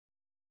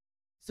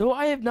So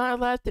I have not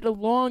laughed in a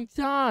long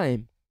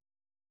time.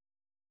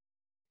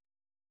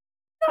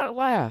 Not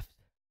laughed.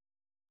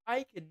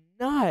 I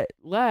cannot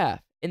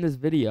laugh in this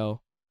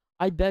video.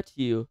 I bet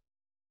you.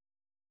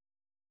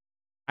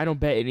 I don't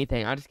bet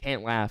anything. I just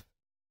can't laugh.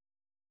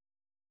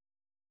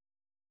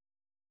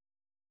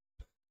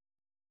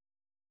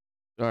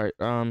 Alright,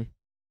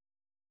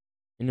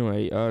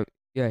 anyway,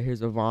 yeah,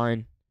 here's a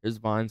Vine. Here's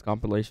Vine's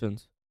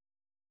compilations.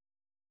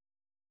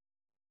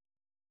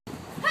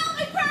 Help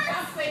me first!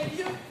 I'll save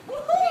you.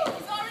 Woohoo!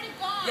 He's already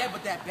gone. Yeah,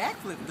 but that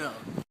backflip though.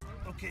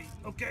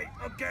 Okay.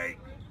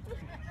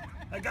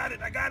 I got it.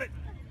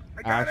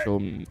 Actual.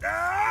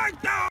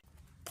 No!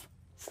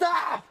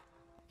 Stop!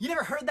 You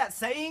never heard that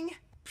saying?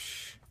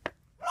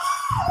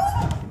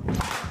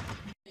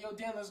 Yo,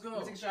 Dan, let's go.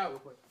 Let's take a shot real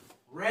quick.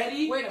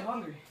 Ready? Wait, I'm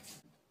hungry.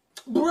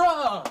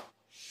 Bruh!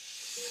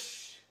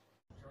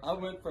 I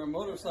went for a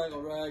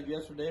motorcycle ride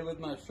yesterday with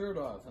my shirt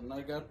off, and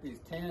I got these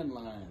tan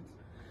lines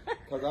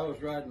because I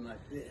was riding like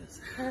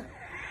this.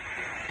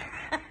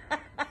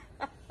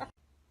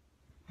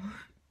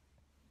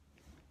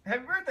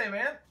 Happy birthday,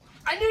 man.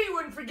 I knew you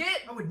wouldn't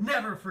forget! I would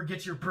never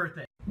forget your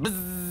birthday.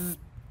 Bzzz.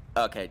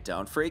 Okay,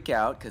 don't freak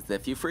out, because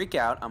if you freak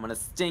out, I'm gonna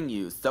sting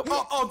you. So,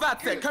 oh,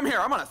 that's it. Come here.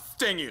 I'm gonna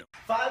sting you.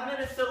 5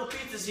 minutes till the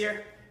pizza's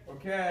here.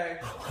 Okay.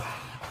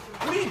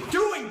 What are you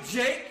doing,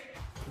 Jake?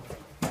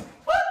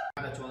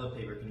 I got toilet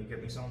paper. Can you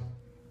get me some?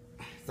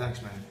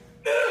 Thanks, man.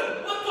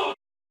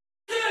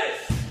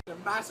 A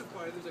massive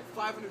party. There's like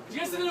 500 people. You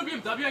guys see the new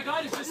BMW I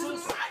got? Is this one?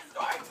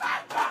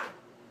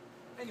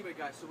 Anyway,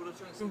 guys, so what I'm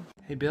trying to say.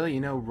 Hey Billy, you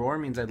know roar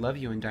means I love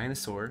you in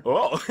dinosaur.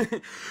 Oh.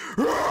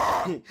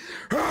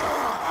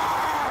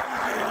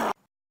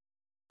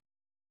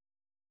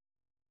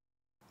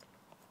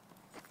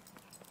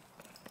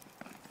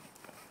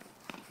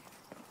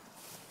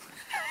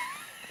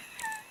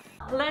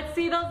 Let's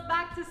see those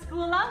back to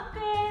school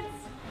outfits.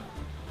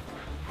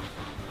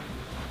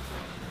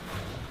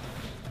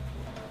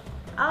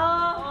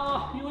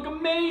 Oh, you look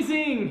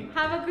amazing.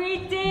 Have a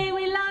great day.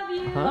 We love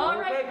you. All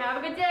right,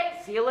 have a good day.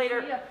 See you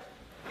later.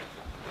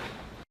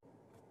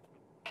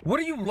 What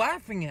are you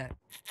laughing at?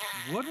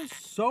 What is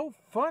so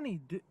funny?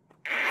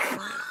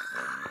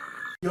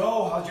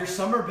 Yo, how's your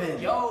summer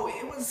been? Yo,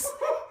 it was.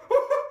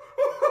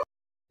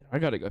 I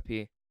gotta go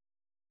pee.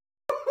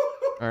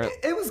 Alright.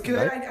 It was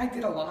good. I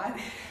did a lot.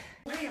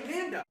 Hey,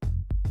 Amanda.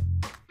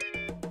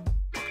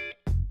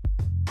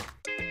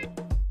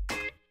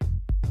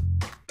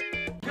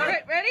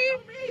 Alright, ready?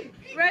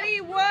 Ready?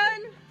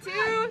 1,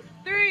 2,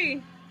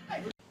 3.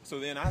 So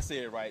then I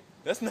said, right,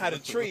 that's not a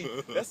tree.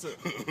 That's a...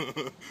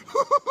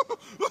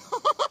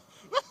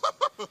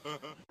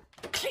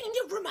 Clean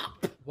your room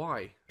up.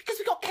 Why? Because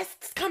we got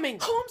guests coming.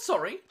 Oh, I'm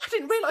sorry. I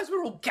didn't realize we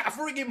were all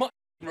gathering in my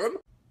room.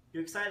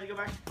 You excited to go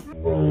back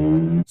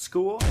to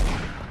school?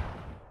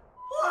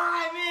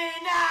 Why me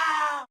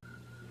now?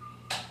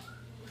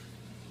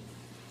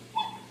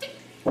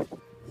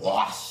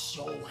 Wash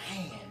your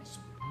hands,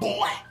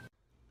 boy.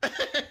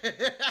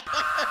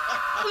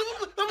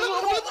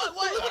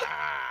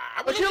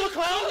 I'm a killer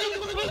clown.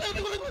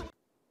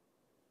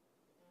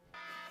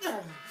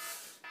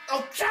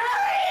 Okay.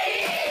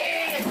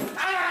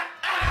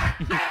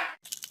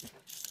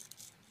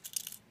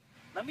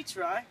 Let me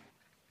try.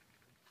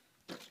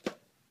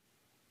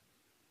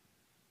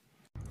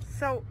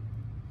 So,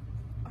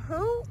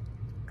 who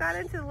got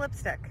into the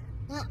lipstick?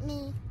 Not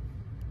me.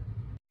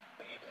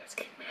 Babe, let's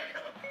get married.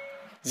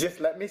 Just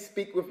let me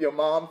speak with your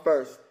mom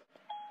first.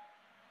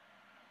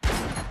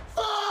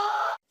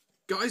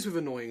 Guys with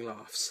annoying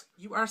laughs,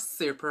 you are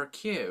super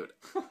cute.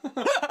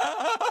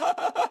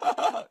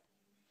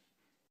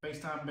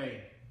 FaceTime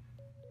babe.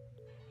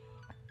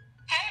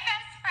 Hey,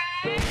 best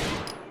friend!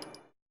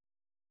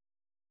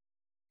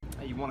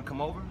 Hey, you want to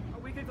come over?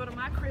 Or we could go to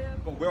my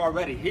crib. But we're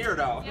already here,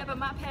 though. Yeah, but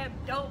my pad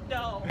dope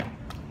though.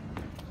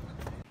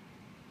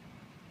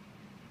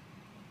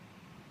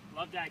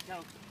 Love that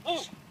Coke.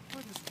 Oh,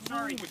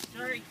 sorry.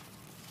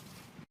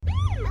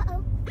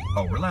 Uh-oh.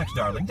 Oh, relax,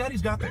 darling.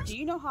 Daddy's got this. Do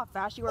you know how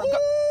fast you are?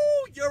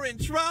 Ooh, you're in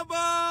trouble.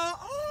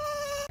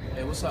 Oh.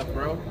 Hey, what's up,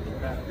 bro?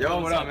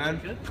 Yo, what up, man?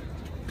 Good?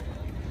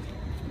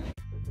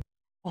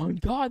 On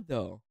God,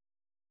 though.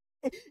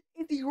 Is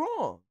he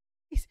wrong?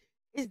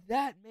 Is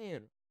that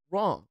man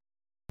wrong?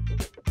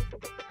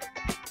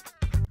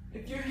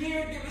 If you're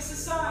here, give us a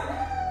sign.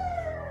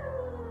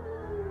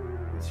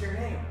 What's your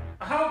name?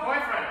 I have a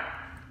boyfriend.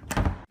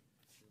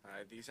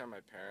 Hi, these are my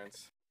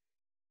parents.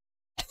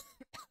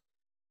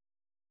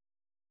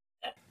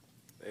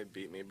 They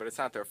beat me, but it's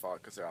not their fault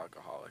because they're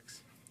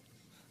alcoholics.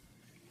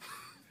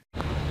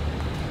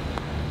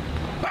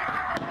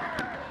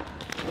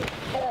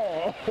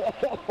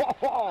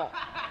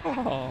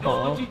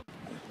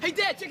 Hey,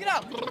 Dad, check it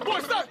out. Boy,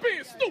 stop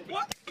being stupid.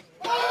 What?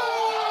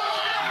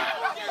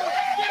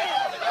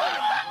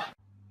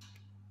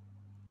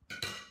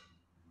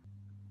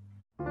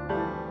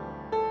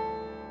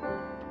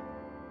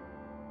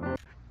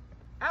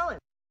 Alan.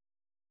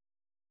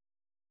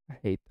 I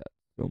hate that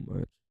so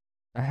much.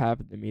 That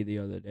happened to me the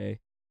other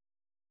day.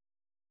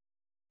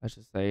 Let's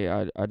just say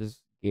I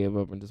just gave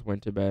up and just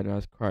went to bed, and I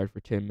was cried for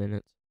 10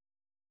 minutes.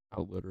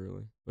 Not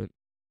literally, but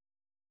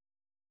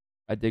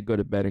I did go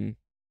to bed and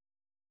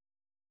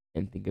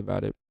think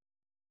about it.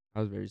 I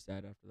was very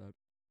sad after that.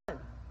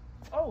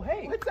 Oh,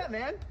 hey. What's up,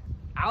 man?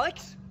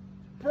 Alex?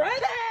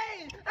 Brady!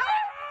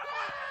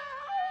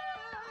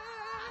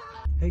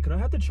 Hey, can I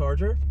have the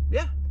charger?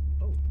 Yeah.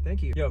 Oh,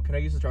 thank you. Yo, can I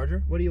use the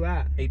charger? What are you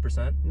at?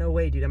 8%. No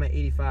way, dude. I'm at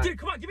 85. Dude,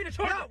 come on, give me the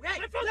charger. No, hey,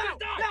 my phone's gonna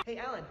die. Hey,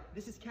 Alan.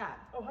 This is Kat.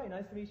 Oh, hi,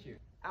 nice to meet you.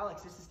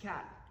 Alex, this is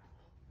Kat.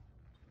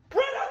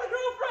 Bring out the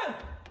girlfriend!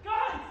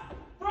 Guys!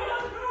 Bring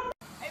out the girlfriend!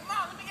 Hey,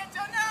 Mom, let me get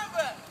your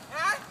number.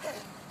 Huh?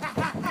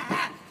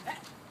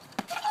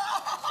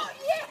 Oh,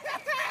 yeah!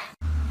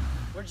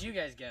 Where'd you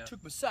guys go?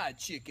 Took my side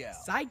chick out.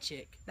 Side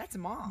chick? That's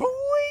Mom. Boy,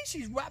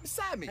 she's right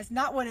beside me. That's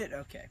not what it...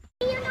 Okay.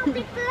 Do you know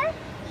Big Bird?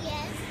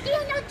 Yes. Do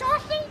you know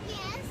Toshi?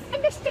 Yes.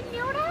 And Mr.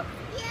 Noodle?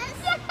 Yes.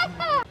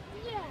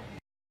 Yeah.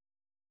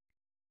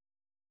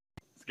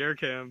 Scare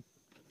cam.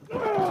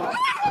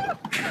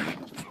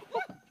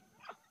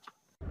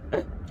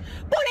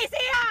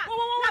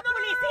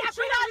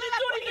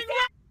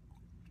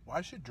 Why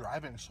is she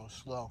driving so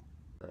slow?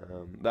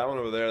 That one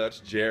over there, that's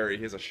Jerry.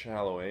 He has a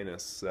shallow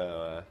anus,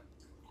 so,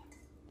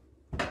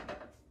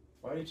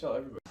 Why do you tell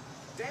everybody?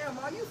 Damn,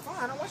 Mom, you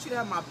fine. I want you to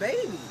have my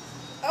baby.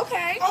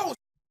 Okay. Oh!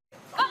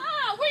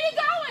 Where you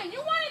going? You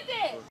wanted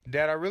this.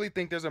 Dad, I really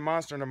think there's a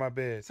monster under my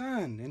bed.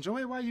 Son, enjoy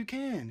it while you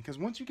can, because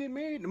once you get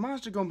married, the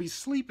monster gonna be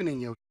sleeping in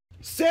your...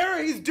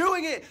 Sarah, he's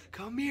doing it!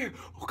 Come here.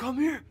 Oh, come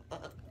here.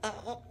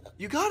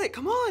 You got it.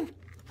 Come on.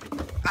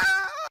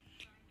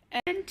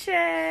 And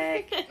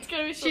check.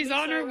 She's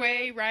on her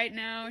way right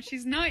now.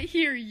 She's not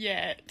here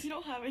yet. You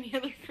don't have any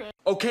other friends.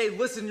 Okay,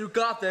 listen, you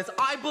got this.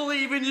 I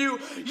believe in you.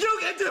 You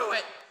can do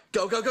it.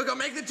 Go, go, go, go.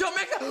 Make the jump.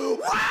 Make the...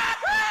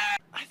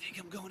 I think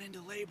I'm going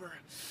into labor.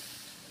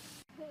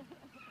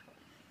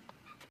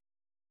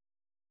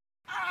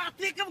 I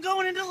think I'm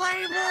going into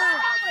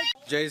labor.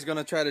 Jay's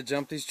gonna try to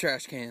jump these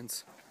trash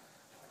cans.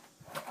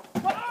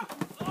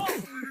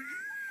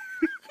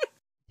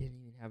 Didn't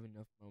even have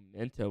enough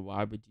momentum.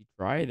 Why would you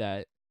try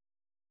that?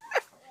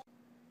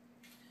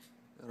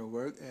 That'll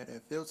work. Add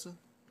that filter.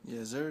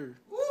 Yes, sir.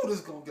 Ooh,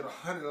 this gonna get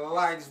 100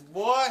 likes,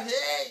 boy.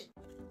 Hey!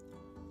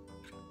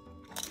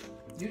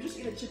 You just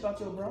get a chip out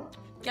your bra?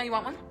 Yeah, you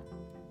want one?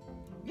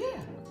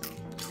 Yeah.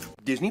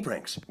 Disney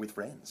pranks with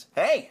friends.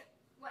 Hey!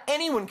 What?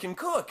 Anyone can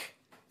cook.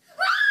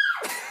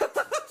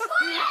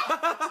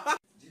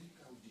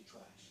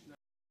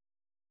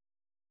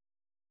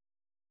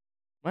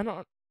 Why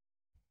not?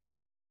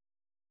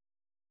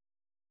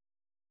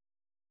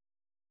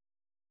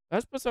 Am I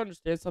supposed to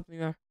understand something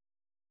there?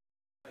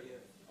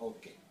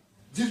 Okay.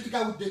 Just the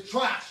guy with the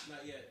trash.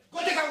 Not yet. Go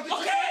the guy with the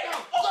trash.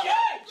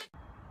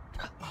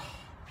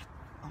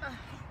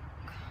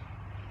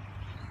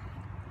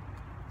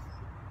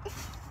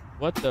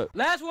 What the?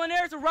 Last one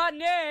there's a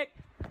rotten egg.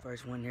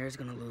 First one there's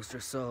gonna lose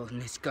their soul,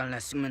 and it's gonna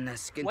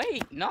skin.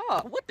 Wait, no.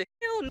 What the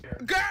hell?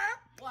 Girl!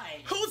 What?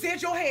 Who's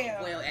hit your hair?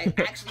 Well,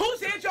 actually,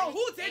 Who's hit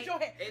your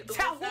hair?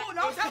 Tell who?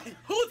 No, tell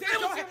who's hit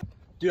your hair?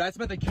 Dude, I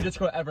spent the cutest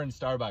girl ever in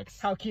Starbucks.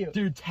 How cute?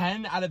 Dude,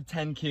 10 out of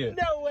 10 cute.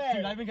 No way.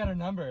 Dude, I even got her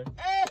number.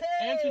 Hey.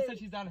 And she said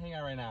she's down to hang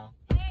out right now.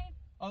 Hey.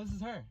 Oh, this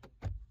is her.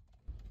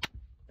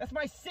 That's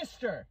my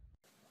sister.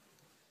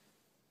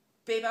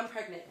 Babe, I'm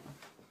pregnant.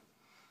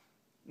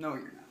 No,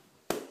 you're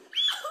not.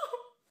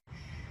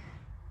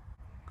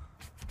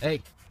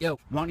 Hey, yo,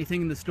 want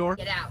anything in the store?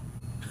 Get out.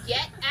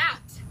 Get out.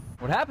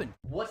 What happened?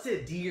 What's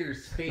a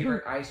deer's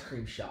favorite ice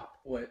cream shop?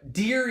 What?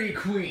 Dairy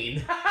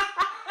Queen.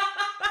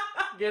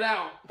 Get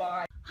out.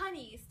 Bye.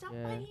 Honey, stop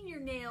biting your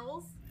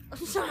nails.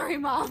 I'm sorry,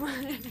 Mom.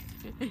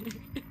 Hey,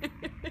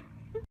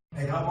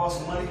 can I borrow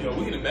some money? Yo,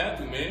 we in the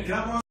bathroom, man. Can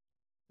I borrow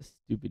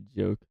Stupid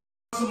joke.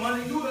 some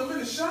money? Dude, I'm in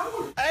the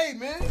shower. Hey,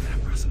 man. Can I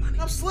borrow some money?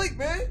 I'm slick,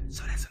 man.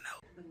 So that's a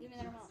no. Give me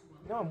the remote.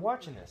 No, I'm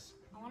watching this.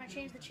 I want to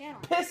change the channel.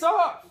 Piss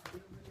off.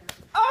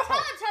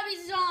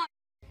 Teletubbies is on.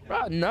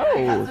 Bro, no.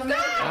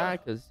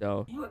 Cause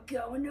so. We're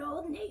going to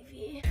Old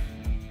Navy.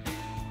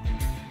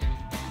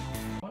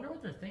 I wonder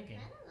what they're thinking.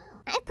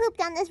 I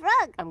pooped on this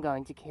rug. I'm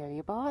going to kill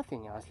you both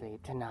in your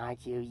sleep tonight,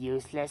 you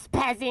useless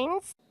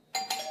peasants.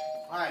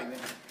 All right, man.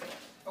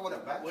 Oh, what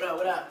up, man? What up,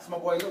 what up? It's my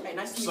boy Luke. Hey,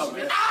 nice to What's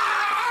meet you, up,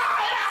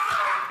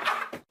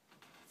 man.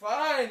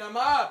 Fine, I'm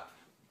up.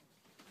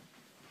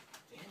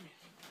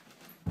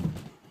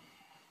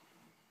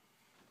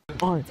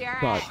 Oh,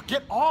 Derek. God.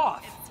 Get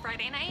off. It's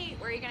Friday night.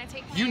 Where are you going to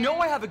take me? You know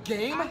I have a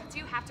game. Do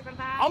you have to go to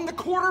that? I'm the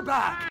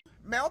quarterback.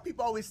 Man, what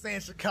people always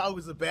saying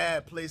Chicago's a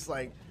bad place,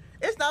 like,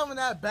 it's not even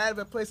that bad of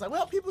a place. Like,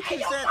 well, people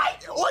keep saying,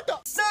 what the?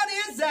 Sun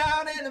is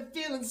out and I'm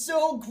feeling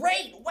so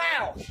great.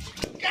 Wow.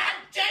 God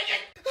dang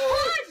it.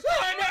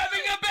 I'm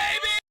having a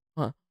baby.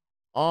 Huh.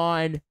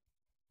 On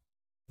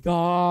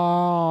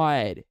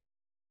God.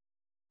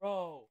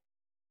 Bro.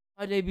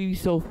 Why they be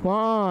so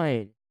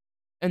fine?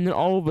 And then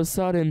all of a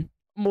sudden,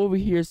 I'm over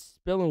here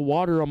spilling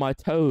water on my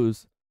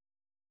toes.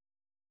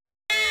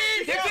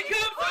 Here she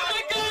comes. Oh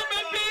my God,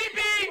 my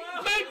baby.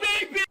 My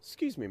baby.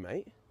 Excuse me,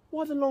 mate.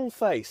 Why the long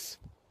face?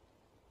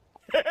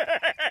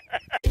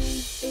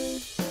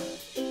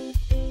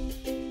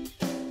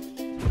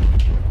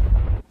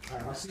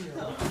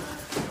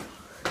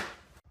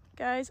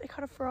 guys, I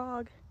caught a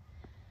frog.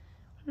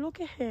 Look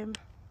at him.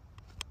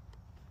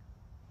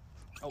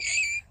 Oh.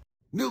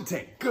 Milk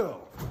tank,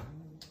 go!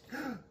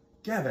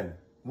 Gavin,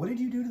 what did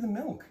you do to the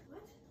milk?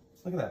 What?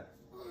 Look at that.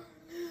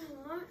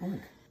 Look,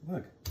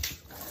 look.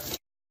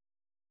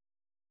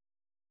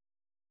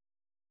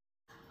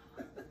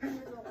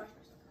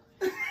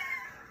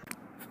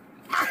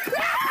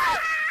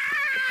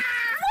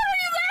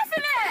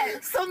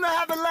 Something that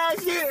happened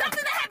last year.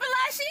 Something that happened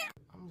last year?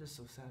 I'm just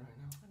so sad right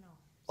now. I know.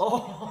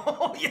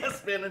 Oh,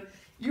 yes, man.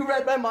 You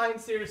read my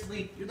mind,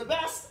 seriously. You're the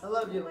best. I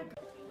love you. My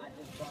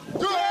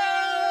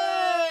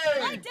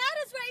dad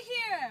is right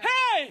here.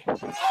 Hey! Oh,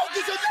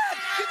 get your dad!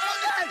 Get your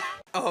dad!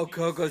 Oh,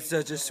 Coco's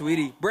such a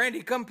sweetie.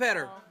 Brandy, come pet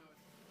her.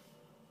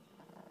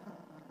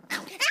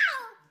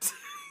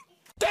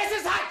 This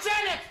is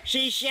hygienic!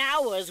 She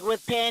showers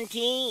with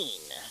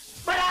Pantene.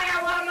 But I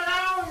got one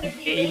alone to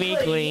Keep me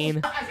clean.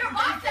 You're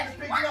off that.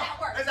 Watch that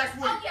work. Let's ask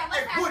Woody. Oh, yeah,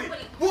 let's Hey, ask Woody.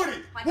 Woody.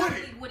 Woody. My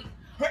Woody. God, Woody.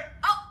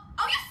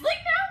 Oh, you sleep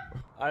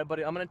now? All right,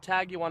 buddy. I'm gonna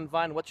tag you on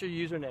Vine. What's your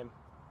username?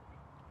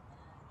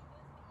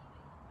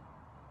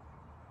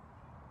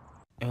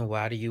 And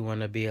why do you want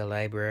to be a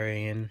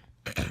librarian?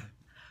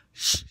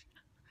 Shh.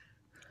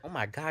 Oh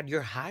my God,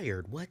 you're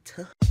hired. What?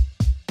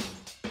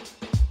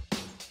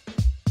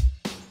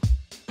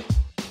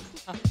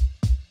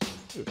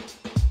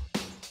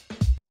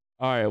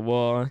 All right,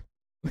 well,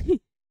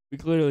 we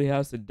clearly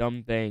have some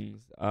dumb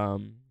things.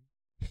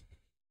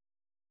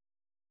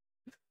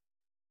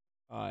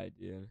 I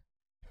did.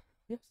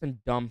 We have some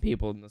dumb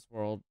people in this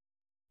world.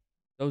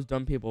 Those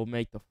dumb people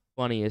make the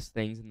funniest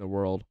things in the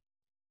world.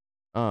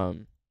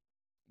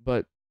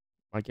 But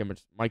my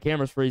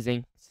camera's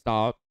freezing.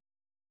 Stop.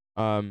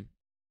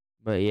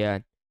 But yeah,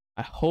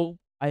 I hope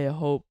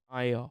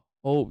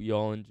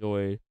y'all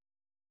enjoyed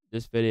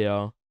this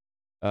video.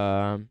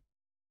 And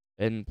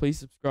please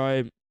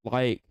subscribe,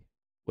 like,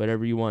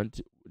 whatever you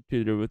want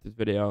to do with this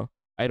video.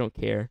 I don't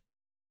care, as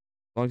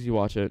long as you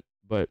watch it.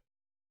 But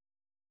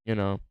you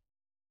know,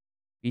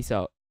 peace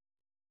out.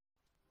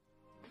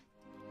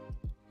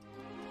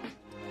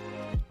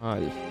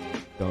 There's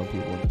dumb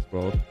people in this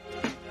world.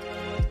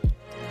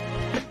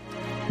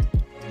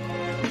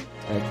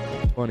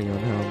 That's funny on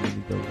how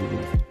many dumb people.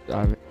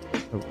 I mean,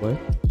 what?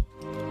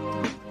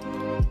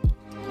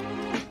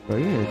 Bro,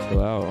 you need to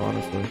chill out,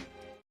 honestly.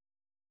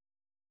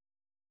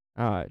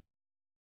 Alright.